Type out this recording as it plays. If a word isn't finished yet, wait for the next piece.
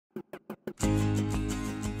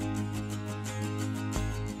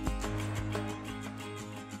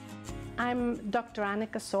I'm Dr.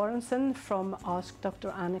 Annika Sorensen from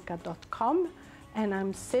AskDrAnnika.com, and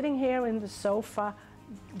I'm sitting here in the sofa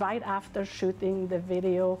right after shooting the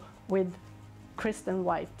video with Kristen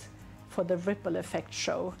for the Ripple Effect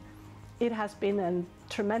show. It has been a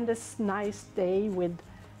tremendous nice day with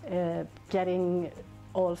getting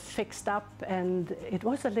all fixed up, and it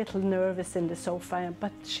was a little nervous in the sofa,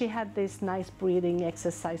 but she had these nice breathing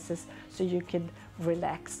exercises so you could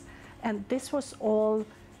relax. And this was all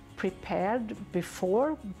prepared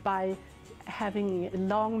before by having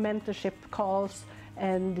long mentorship calls,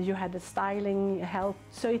 and you had the styling help.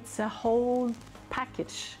 So it's a whole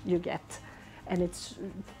package you get, and it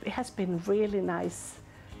has been really nice,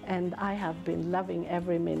 and I have been loving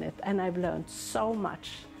every minute, and I've learned so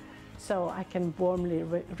much. So I can warmly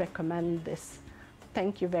recommend this.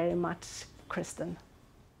 Thank you very much, Kristen.